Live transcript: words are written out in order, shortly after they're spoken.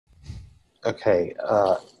Okay.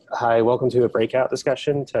 Hi, welcome to a breakout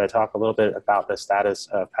discussion to talk a little bit about the status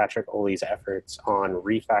of Patrick Oley's efforts on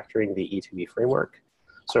refactoring the e2e framework,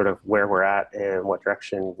 sort of where we're at and what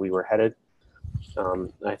direction we were headed.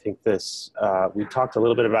 I think we talked a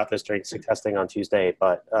little bit about this during SIG testing on Tuesday,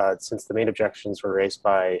 but since the main objections were raised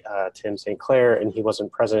by Tim St. Clair and he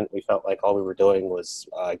wasn't present, we felt like all we were doing was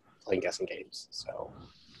playing guessing games. So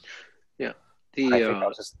yeah, I think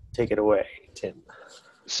I'll just take it away, Tim.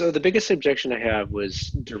 So the biggest objection I have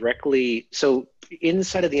was so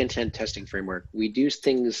inside of the intent testing framework, we do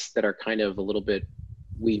things that are kind of a little bit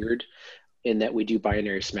weird in that we do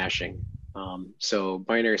binary smashing. So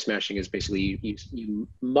binary smashing is basically you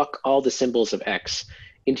muck all the symbols of X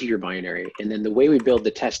into your binary. And then the way we build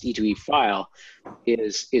the test e2e file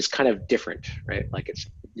is kind of different, right? Like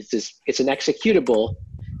it's an executable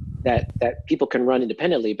that people can run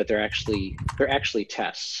independently, but they're actually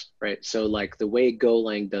tests, right? So like the way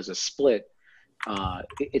Golang does a split,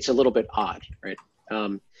 it's a little bit odd, right?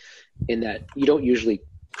 In that you don't usually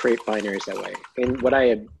create binaries that way. And what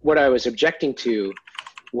I was objecting to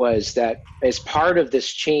was that as part of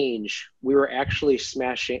this change, we were actually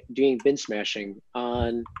doing bin smashing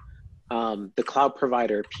on the cloud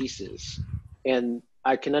provider pieces. And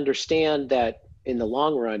I can understand that in the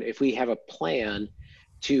long run, if we have a plan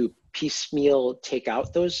to piecemeal take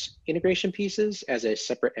out those integration pieces as a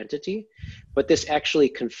separate entity, but this actually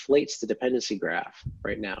conflates the dependency graph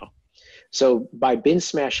right now. So by bin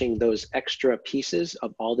smashing those extra pieces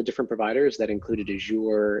of all the different providers that included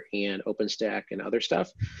Azure and OpenStack and other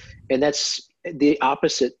stuff, and that's the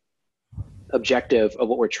opposite objective of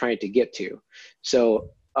what we're trying to get to.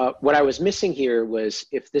 So what I was missing here was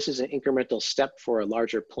if this is an incremental step for a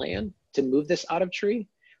larger plan to move this out of tree,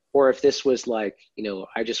 or if this was like,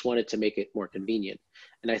 I just wanted to make it more convenient.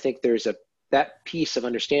 And I think there's that piece of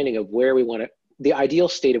understanding of where we want to, the ideal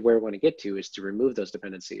state of where we want to get to is to remove those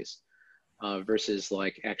dependencies versus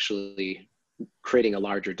like actually creating a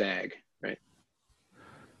larger DAG, right?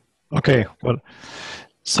 Okay, well,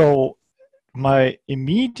 so my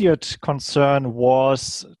immediate concern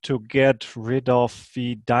was to get rid of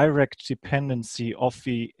the direct dependency of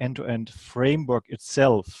the end-to-end framework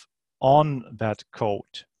itself on that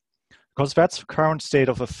code, because that's the current state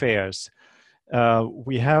of affairs.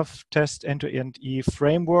 We have test end-to-end E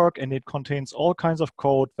framework, and it contains all kinds of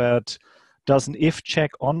code that does an if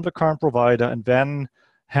check on the current provider and then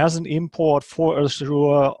has an import for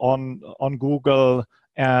Azure on Google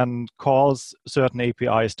and calls certain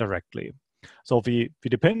APIs directly. So the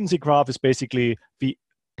dependency graph is basically the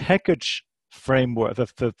package framework.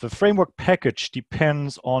 The framework package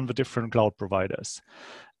depends on the different cloud providers.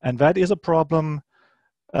 And that is a problem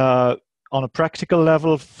on a practical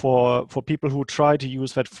level for people who try to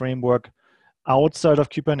use that framework outside of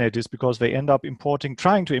Kubernetes, because they end up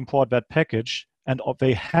trying to import that package, and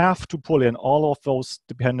they have to pull in all of those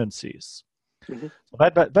dependencies. Mm-hmm. So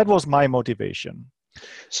that was my motivation.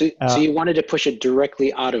 So you wanted to push it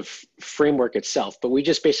directly out of framework itself, but we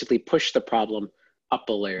just basically pushed the problem up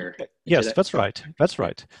a layer. Yes, that's right. That's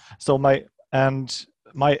right. So my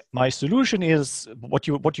solution is what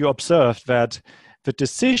you observed, that the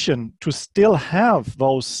decision to still have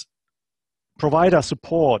those provider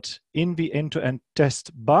support in the end-to-end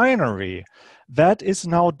test binary, that is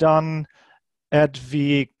now done at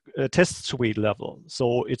the test suite level.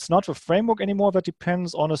 So it's not a framework anymore that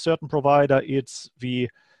depends on a certain provider, it's the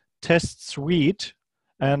test suite,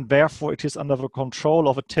 and therefore it is under the control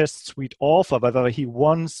of a test suite author, whether he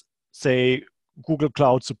wants, say, Google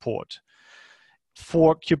Cloud support.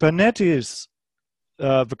 For Kubernetes,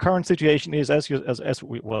 the current situation is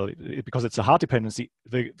because it's a hard dependency,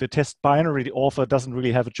 the test binary, the author doesn't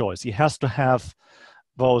really have a choice. He has to have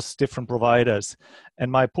those different providers.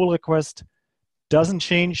 And my pull request doesn't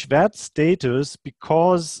change that status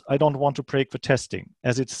because I don't want to break the testing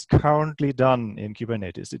as it's currently done in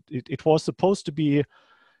Kubernetes. It was supposed to be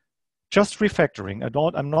just refactoring.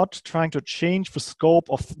 I'm not trying to change the scope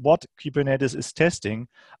of what Kubernetes is testing.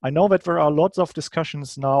 I know that there are lots of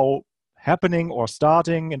discussions now happening or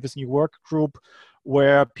starting in this new work group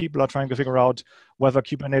where people are trying to figure out whether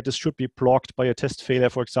Kubernetes should be blocked by a test failure,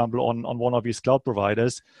 for example, on one of these cloud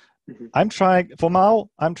providers. Mm-hmm. For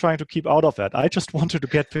now, I'm trying to keep out of that. I just wanted to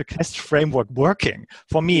get the test framework working.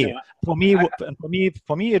 For me,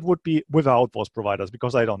 it would be without those providers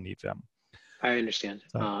because I don't need them. I understand.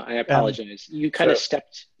 I apologize. You kind of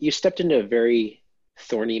stepped into a very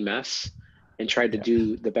thorny mess and tried to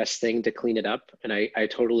do the best thing to clean it up. And I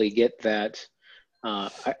totally get that.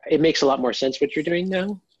 It makes a lot more sense what you're doing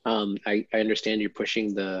now. I understand you're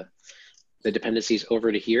pushing the dependencies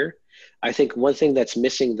over to here. I think one thing that's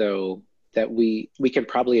missing though that we can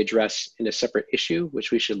probably address in a separate issue,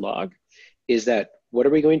 which we should log, is that what are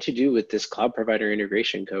we going to do with this cloud provider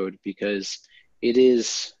integration code? Because it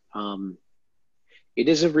is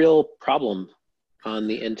a real problem on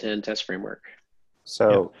the end-to-end test framework.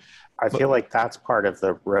 So I feel like that's part of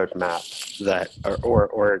the roadmap that,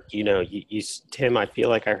 or Tim, I feel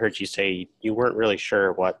like I heard you say you weren't really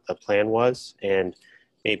sure what the plan was, and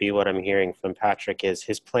maybe what I'm hearing from Patrick is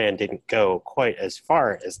his plan didn't go quite as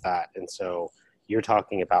far as that, and so you're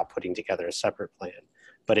talking about putting together a separate plan.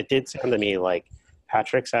 But it did sound to me like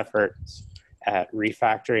Patrick's efforts at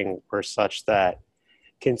refactoring were such that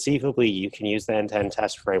conceivably you can use the end-to-end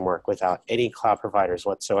test framework without any cloud providers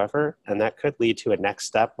whatsoever, and that could lead to a next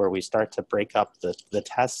step where we start to break up the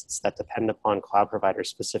tests that depend upon cloud provider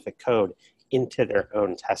specific code into their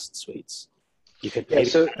own test suites. You could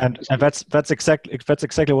and that's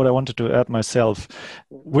exactly what I wanted to add myself.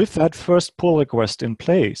 With that first pull request in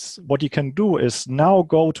place, what you can do is now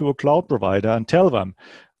go to a cloud provider and tell them,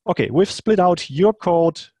 okay, we've split out your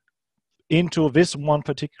code into this one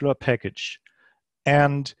particular package.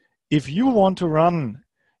 And if you want to run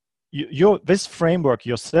this framework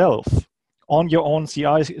yourself on your own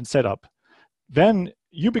CI setup, then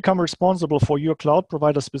you become responsible for your cloud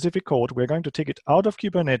provider specific code. We're going to take it out of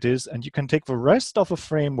Kubernetes, and you can take the rest of the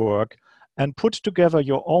framework and put together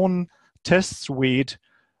your own test suite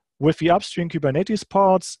with the upstream Kubernetes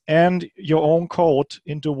parts and your own code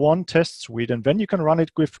into one test suite. And then you can run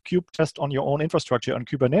it with kubetest on your own infrastructure, and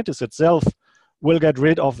Kubernetes itself will get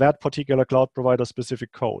rid of that particular cloud provider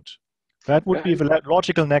specific code. That would be the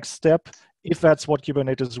logical next step if that's what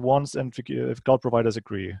Kubernetes wants and if cloud providers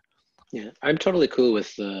agree. Yeah, I'm totally cool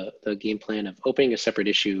with the game plan of opening a separate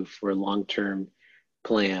issue for a long-term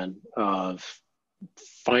plan of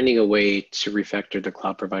finding a way to refactor the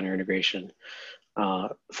cloud provider integration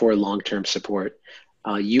for long-term support.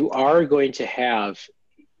 You are going to have,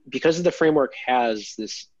 because the framework has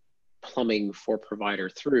this plumbing for provider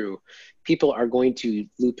through, people are going to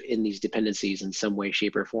loop in these dependencies in some way,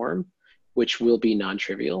 shape, or form, which will be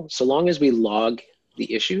non-trivial. So long as we log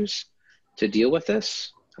the issues to deal with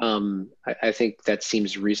this, I think that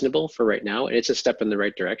seems reasonable for right now, and it's a step in the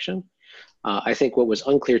right direction. I think what was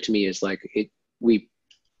unclear to me is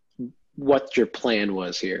what your plan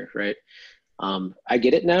was here, right? I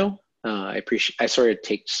get it now. I sorry it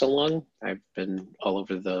takes so long. I've been all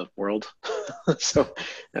over the world. So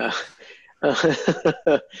I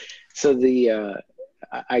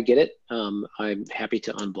get it. I'm happy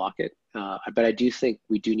to unblock it. But I do think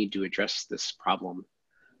we do need to address this problem.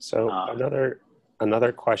 So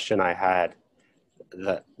another question I had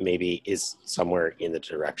that maybe is somewhere in the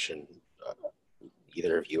direction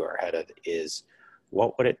either of you are headed is,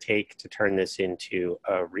 what would it take to turn this into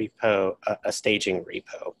a repo, a staging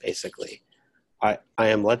repo, basically? I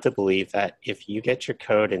am led to believe that if you get your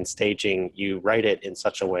code in staging, you write it in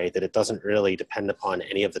such a way that it doesn't really depend upon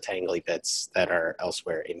any of the tangly bits that are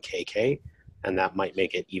elsewhere in KK, and that might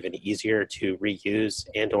make it even easier to reuse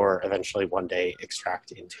and or eventually one day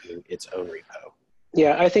extract into its own repo.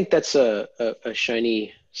 Yeah, I think that's a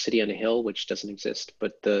shiny city on a hill, which doesn't exist,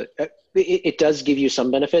 but it does give you some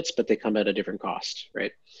benefits, but they come at a different cost,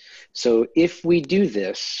 right? So if we do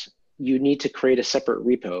this, you need to create a separate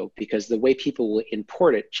repo because the way people will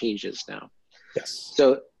import it changes now. Yes.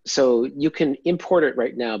 So you can import it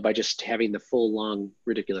right now by just having the full long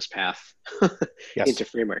ridiculous path into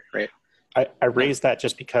framework, right? I raised that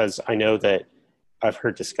just because I know that I've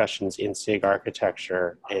heard discussions in SIG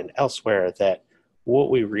architecture and elsewhere that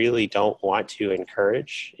what we really don't want to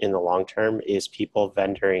encourage in the long term is people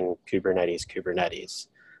vendoring Kubernetes.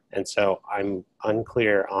 And so I'm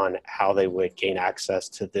unclear on how they would gain access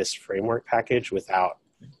to this framework package without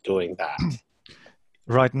doing that.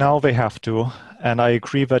 Right now they have to, and I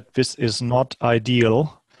agree that this is not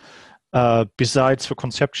ideal. Besides the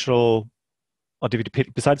conceptual, or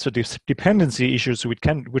besides the dependency issues, which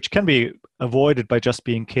can be avoided by just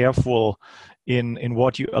being careful in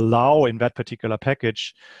what you allow in that particular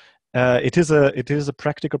package, it is a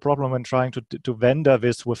practical problem when trying to vendor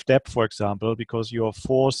this with dep, for example, because you're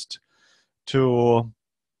forced to,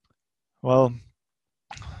 well,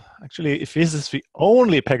 actually, if this is the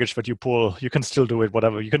only package that you pull, you can still do it.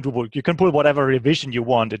 Whatever you can do, you can pull whatever revision you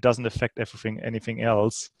want. It doesn't affect anything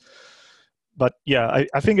else. But yeah,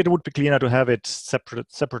 I think it would be cleaner to have it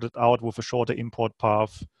separated out with a shorter import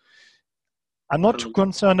path. I'm not too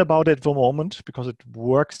concerned about it at the moment because it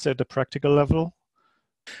works at a practical level.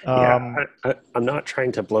 I'm not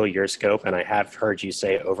trying to blow your scope, and I have heard you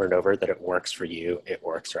say over and over that it works for you. It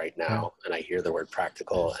works right now, and I hear the word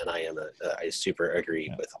practical, and I super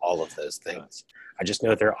agree with all of those things. I just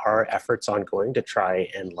know there are efforts ongoing to try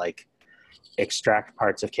and extract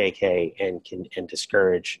parts of KK and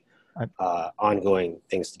discourage ongoing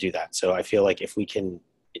things to do that. So I feel like if we can,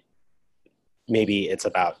 maybe it's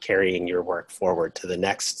about carrying your work forward to the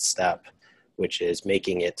next step, which is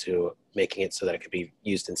making it so that it could be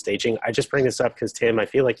used in staging. I just bring this up because, Tim, I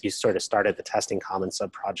feel like you sort of started the testing commons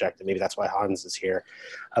sub-project, and maybe that's why Hans is here,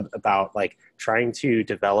 about like trying to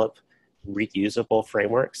develop reusable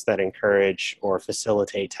frameworks that encourage or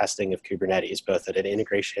facilitate testing of Kubernetes, both at an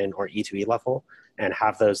integration or E2E level, and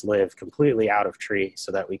have those live completely out of tree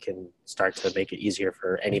so that we can start to make it easier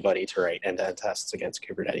for anybody to write end-to-end tests against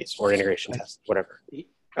Kubernetes or integration tests, whatever.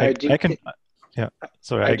 I can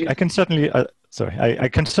certainly I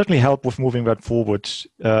can certainly help with moving that forward.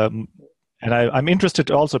 And I'm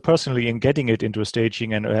interested also personally in getting it into a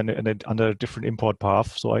staging and under a different import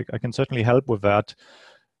path. So I can certainly help with that.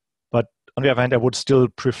 But on the other hand, I would still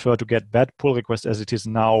prefer to get that pull request as it is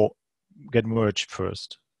now get merged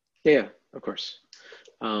first. Yeah, of course.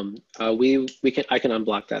 I can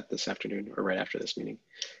unblock that this afternoon or right after this meeting.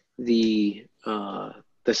 The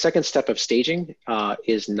second step of staging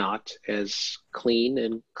is not as clean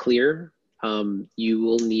and clear. You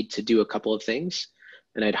will need to do a couple of things,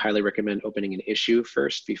 and I'd highly recommend opening an issue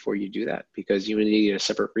first before you do that, because you need a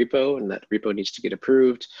separate repo, and that repo needs to get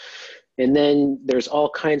approved. And then there's all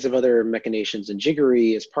kinds of other machinations and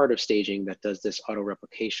jiggery as part of staging that does this auto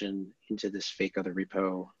replication into this fake other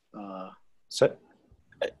repo. So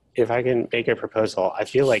if I can make a proposal, I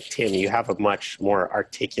feel like, Tim, you have a much more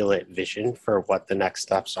articulate vision for what the next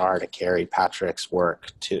steps are to carry Patrick's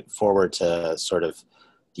work forward to sort of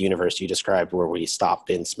the universe you described, where we stop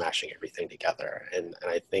bin smashing everything together. And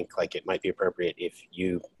I think like it might be appropriate if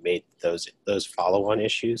you made those follow-on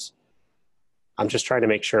issues. I'm just trying to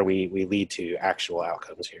make sure we lead to actual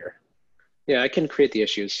outcomes here. Yeah, I can create the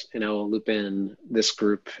issues, and I will loop in this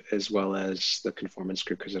group as well as the conformance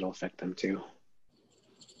group, because it'll affect them too.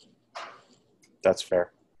 That's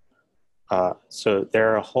fair. So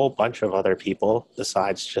there are a whole bunch of other people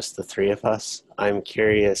besides just the three of us. I'm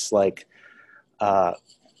curious, like,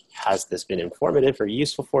 has this been informative or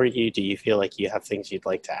useful for you? Do you feel like you have things you'd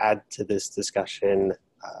like to add to this discussion?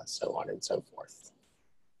 So on and so forth.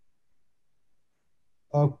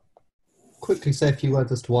 I'll quickly say a few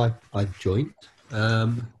words as to why I joined.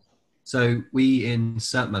 So we in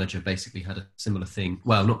Cert Manager basically had a similar thing.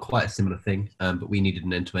 Well, not quite a similar thing, but we needed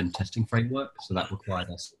an end-to-end testing framework. So that required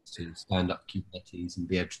us to stand up Kubernetes and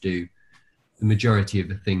be able to do the majority of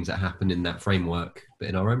the things that happen in that framework, but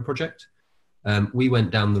in our own project. We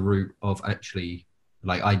went down the route of actually,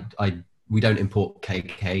 like we don't import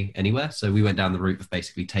KK anywhere. So we went down the route of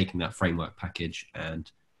basically taking that framework package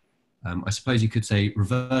and I suppose you could say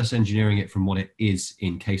reverse engineering it from what it is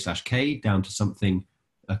in K/K down to something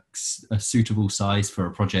a suitable size for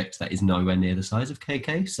a project that is nowhere near the size of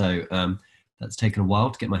KK. So that's taken a while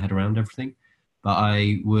to get my head around everything. But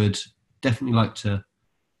I would definitely like to.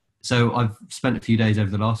 So I've spent a few days over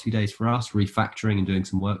the last few days for us refactoring and doing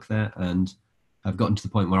some work there, and I've gotten to the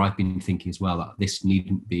point where I've been thinking as well that this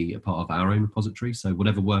needn't be a part of our own repository. So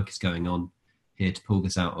whatever work is going on here to pull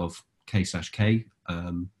this out of K/K,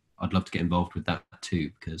 I'd love to get involved with that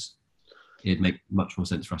too, because it'd make much more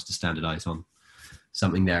sense for us to standardize on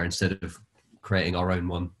something there instead of creating our own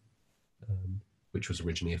one, which was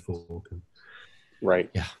originally a fork. Right.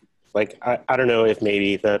 Yeah. Like, I don't know if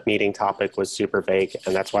maybe the meeting topic was super vague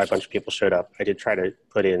and that's why a bunch of people showed up. I did try to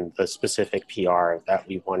put in the specific PR that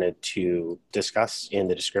we wanted to discuss in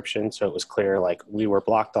the description. So it was clear, like, we were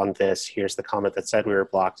blocked on this. Here's the comment that said we were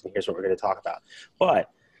blocked and here's what we're going to talk about. But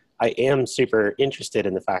I am super interested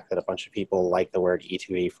in the fact that a bunch of people like the word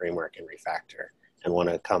e2e framework and refactor and want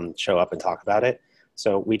to come show up and talk about it.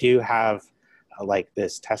 So we do have like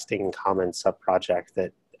this testing common sub-project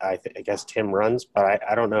that I guess Tim runs, but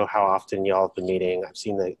I don't know how often y'all have been meeting. I've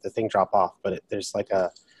seen the thing drop off, but there's like a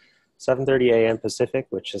 7:30 a.m. Pacific,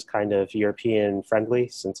 which is kind of European friendly,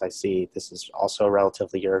 since I see this is also a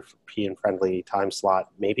relatively European friendly time slot.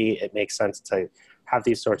 Maybe it makes sense to have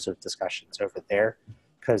these sorts of discussions over there,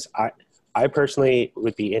 because I personally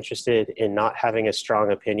would be interested in not having a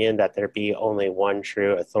strong opinion that there be only one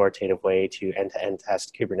true authoritative way to end-to-end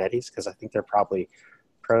test Kubernetes, because I think they're probably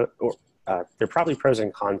pros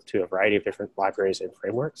and cons to a variety of different libraries and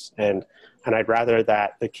frameworks. And I'd rather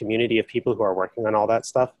that the community of people who are working on all that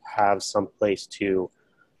stuff have some place to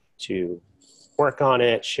work on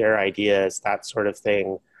it, share ideas, that sort of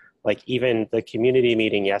thing. Like even the community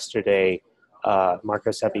meeting yesterday,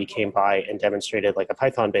 Marco Seppi came by and demonstrated like a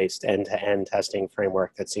Python-based end-to-end testing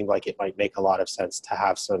framework that seemed like it might make a lot of sense to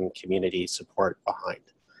have some community support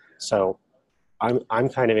behind. So I'm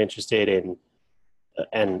kind of interested in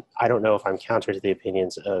and I don't know if I'm counter to the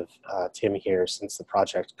opinions of Tim here, since the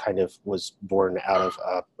project kind of was born out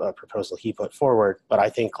of a proposal he put forward, but I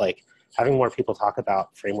think like having more people talk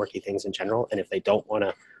about frameworky things in general, and if they don't want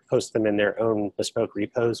to host them in their own bespoke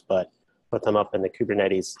repos, but put them up in the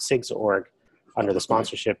Kubernetes SIGs org under the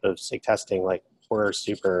sponsorship of SIG testing, like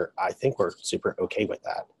I think we're super okay with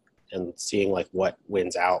that, and seeing like what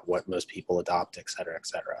wins out, what most people adopt, et cetera, et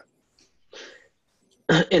cetera.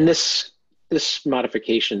 And this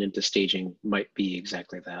modification into staging might be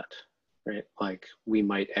exactly that, right? Like we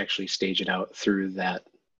might actually stage it out through that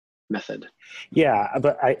method. Yeah,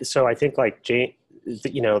 but I think like Jane,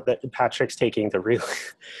 you know, that Patrick's taking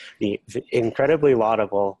the incredibly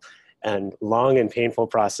laudable and long and painful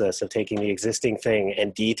process of taking the existing thing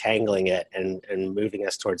and detangling it and moving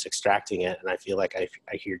us towards extracting it. And I feel like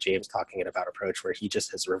I hear James talking about an approach where he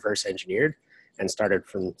just has reverse engineered and started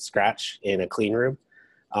from scratch in a clean room.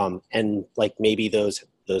 And like maybe those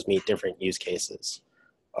meet different use cases.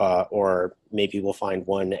 Or maybe we'll find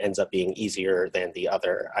one ends up being easier than the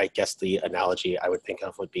other. I guess the analogy I would think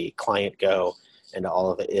of would be client Go and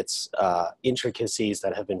all of its intricacies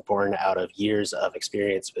that have been born out of years of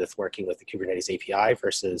experience with working with the Kubernetes API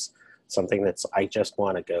versus something that's, I just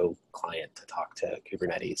want to Go client to talk to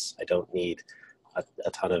Kubernetes. I don't need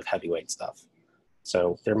a ton of heavyweight stuff.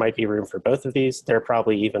 So there might be room for both of these. There are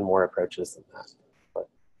probably even more approaches than that. But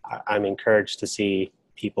I'm encouraged to see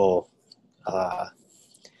people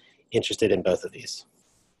interested in both of these.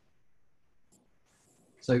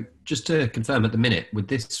 So just to confirm, at the minute, would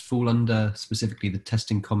this fall under specifically the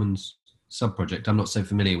Testing Commons sub-project? I'm not so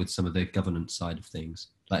familiar with some of the governance side of things,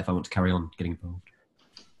 like if I want to carry on getting involved.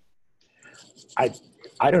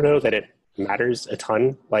 I don't know that it matters a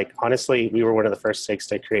ton. Like, honestly, we were one of the first SIGs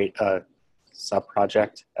to create a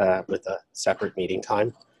sub-project with a separate meeting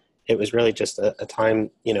time. It was really just a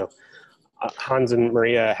time, you know, Hans and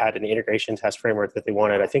Maria had an integration test framework that they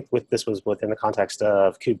wanted. I think this was within the context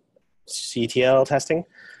of CTL testing.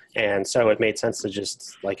 And so it made sense to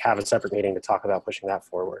just like have a separate meeting to talk about pushing that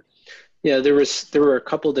forward. Yeah, there were a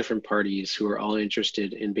couple different parties who were all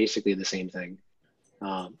interested in basically the same thing.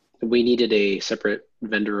 We needed a separate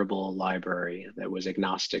vendorable library that was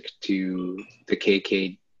agnostic to the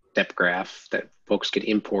KK depth graph that folks could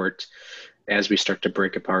import as we start to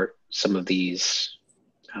break apart some of these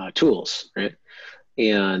tools, right?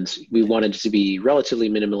 And we wanted it to be relatively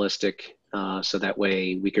minimalistic so that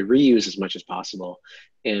way we could reuse as much as possible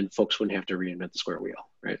and folks wouldn't have to reinvent the square wheel,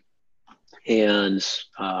 right? And,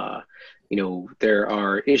 you know, there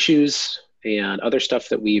are issues and other stuff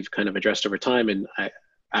that we've kind of addressed over time. And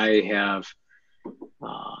I've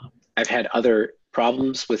had other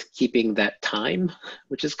problems with keeping that time,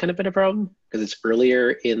 which has kind of been a problem because it's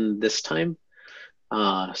earlier in this time.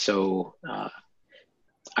 So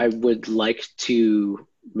I would like to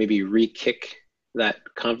maybe re-kick that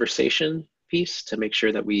conversation piece to make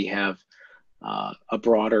sure that we have a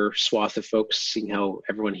broader swath of folks, seeing how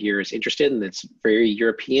everyone here is interested, and it's very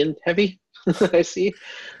European heavy, I see,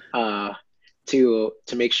 to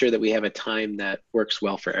make sure that we have a time that works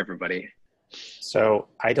well for everybody. So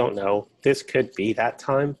I don't know. This could be that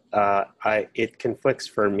time. It conflicts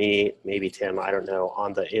for me, maybe Tim, I don't know,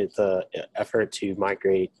 on the effort to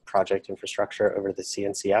migrate project infrastructure over the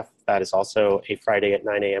CNCF. That is also a Friday at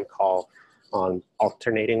 9 a.m. call on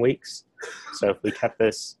alternating weeks. So if we kept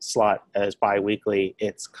this slot as bi-weekly,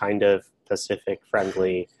 it's kind of Pacific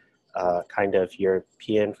friendly, kind of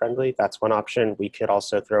European friendly. That's one option. We could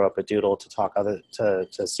also throw up a doodle to talk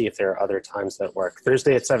to see if there are other times that work.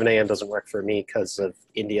 Thursday at 7 a.m. doesn't work for me because of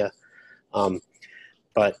India.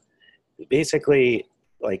 But basically,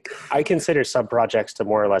 like, I consider sub-projects to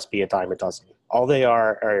more or less be a dime a dozen. All they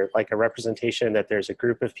are like a representation that there's a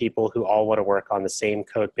group of people who all want to work on the same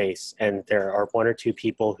code base, and there are one or two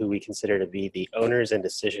people who we consider to be the owners and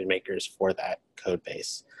decision makers for that code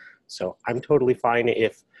base. So I'm totally fine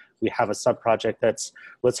if we have a sub-project that's,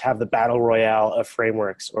 let's have the battle royale of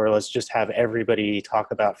frameworks, or let's just have everybody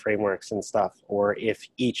talk about frameworks and stuff. Or if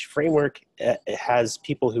each framework has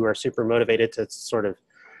people who are super motivated to sort of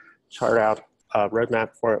chart out a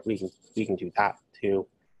roadmap for it, we can do that too.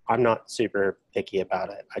 I'm not super picky about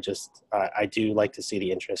it. I do like to see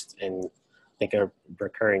the interest, and think a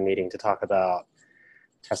recurring meeting to talk about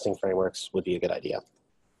testing frameworks would be a good idea.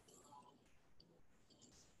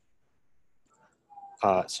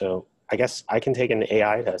 So I guess I can take an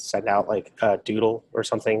AI to send out like a doodle or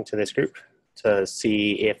something to this group to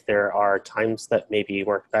see if there are times that maybe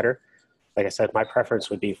work better. Like I said, my preference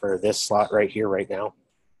would be for this slot right here, right now.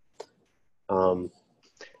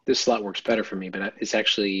 This slot works better for me, but it's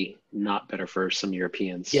actually not better for some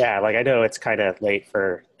Europeans. Yeah, like I know it's kind of late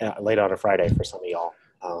on a Friday for some of y'all.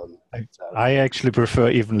 I actually prefer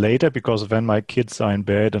even later, because when my kids are in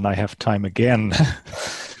bed and I have time again.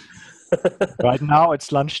 Right now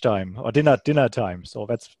it's lunchtime or dinner time, so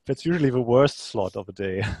that's usually the worst slot of the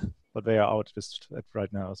day. But they are out just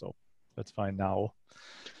right now, so that's fine now.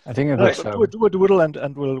 I think a Do good a doodle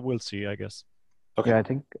and we'll see, I guess. Okay. Yeah, I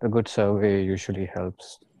think a good survey usually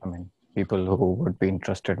helps. I mean, people who would be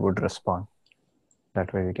interested would respond.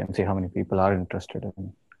 That way we can see how many people are interested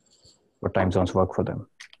and what time zones work for them.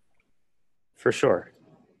 For sure.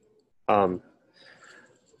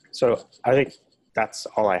 So I think that's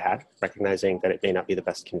all I had, recognizing that it may not be the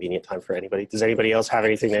best convenient time for anybody. Does anybody else have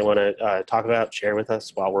anything they want to talk about, share with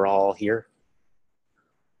us while we're all here?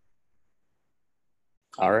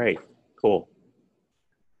 All right, cool.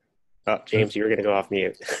 Oh, James, you were going to go off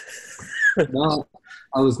mute. No,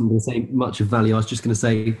 I wasn't going to say much of value. I was just going to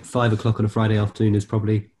say 5 o'clock on a Friday afternoon is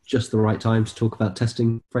probably just the right time to talk about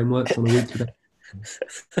testing frameworks on a weekly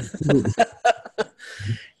basis.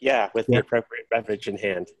 Yeah, with the appropriate beverage in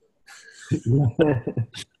hand.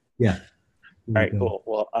 Yeah. All right, cool.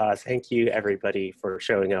 Well, thank you everybody for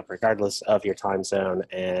showing up regardless of your time zone,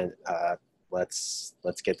 and let's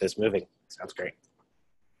get this moving. Sounds great.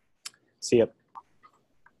 See ya.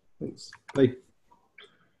 Thanks. Bye.